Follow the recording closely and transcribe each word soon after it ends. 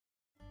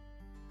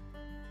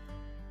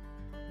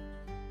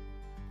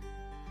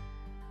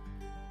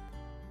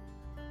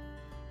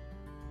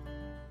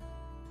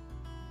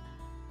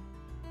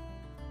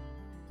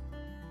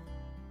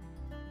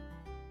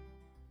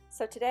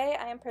So today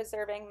I am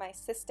preserving my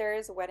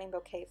sister's wedding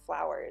bouquet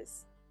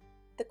flowers.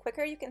 The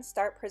quicker you can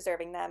start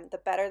preserving them, the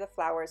better the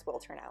flowers will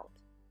turn out.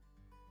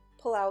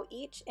 Pull out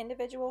each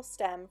individual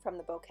stem from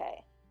the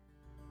bouquet.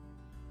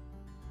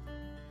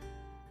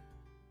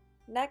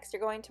 Next, you're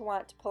going to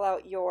want to pull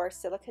out your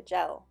silica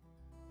gel.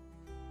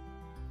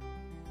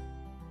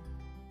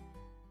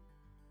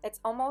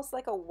 It's almost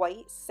like a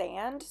white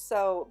sand,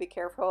 so be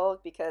careful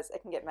because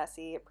it can get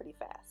messy pretty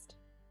fast.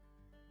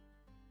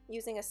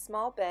 Using a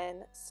small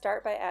bin,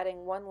 start by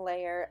adding one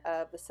layer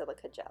of the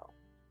silica gel.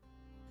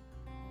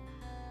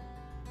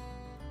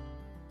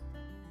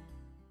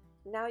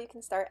 Now you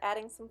can start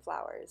adding some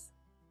flowers.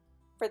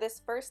 For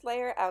this first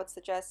layer, I would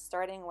suggest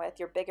starting with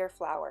your bigger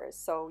flowers,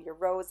 so your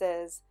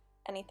roses,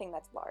 anything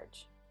that's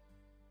large.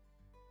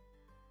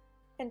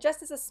 And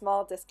just as a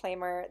small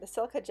disclaimer, the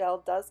silica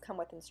gel does come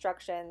with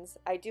instructions.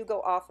 I do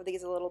go off of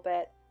these a little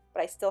bit,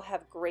 but I still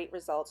have great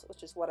results,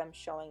 which is what I'm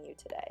showing you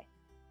today.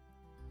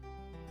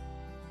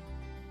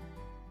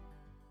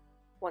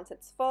 Once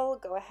it's full,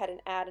 go ahead and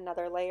add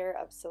another layer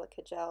of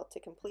silica gel to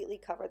completely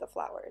cover the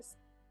flowers.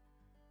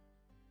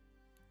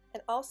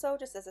 And also,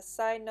 just as a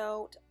side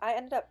note, I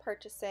ended up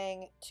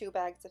purchasing 2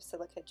 bags of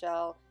silica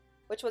gel,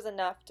 which was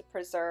enough to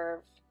preserve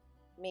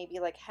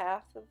maybe like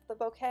half of the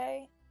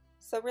bouquet.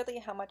 So really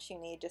how much you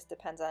need just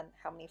depends on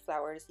how many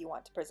flowers you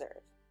want to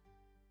preserve.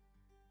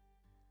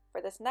 For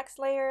this next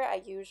layer,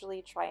 I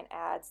usually try and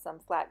add some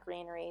flat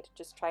greenery to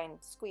just try and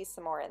squeeze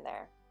some more in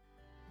there.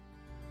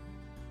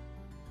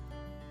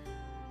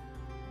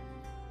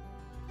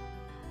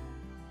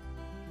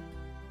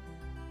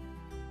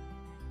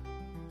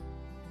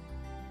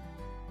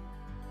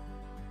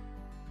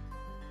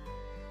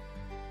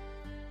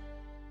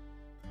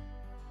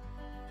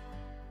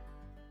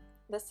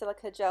 The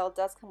silica gel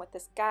does come with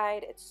this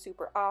guide. It's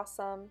super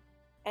awesome,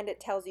 and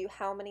it tells you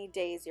how many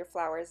days your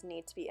flowers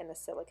need to be in the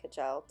silica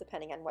gel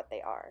depending on what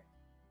they are.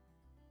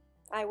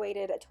 I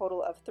waited a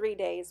total of 3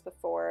 days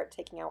before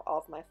taking out all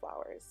of my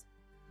flowers.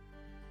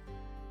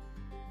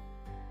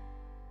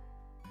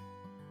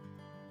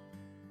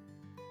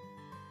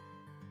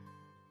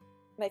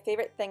 My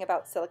favorite thing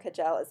about silica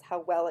gel is how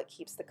well it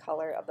keeps the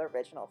color of the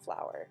original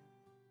flower.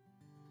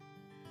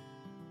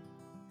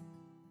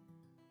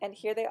 And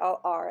here they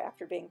all are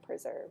after being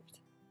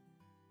preserved.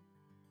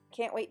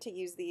 Can't wait to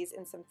use these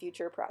in some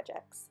future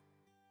projects.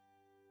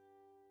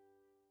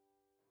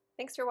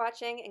 Thanks for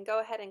watching, and go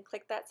ahead and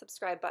click that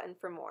subscribe button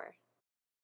for more.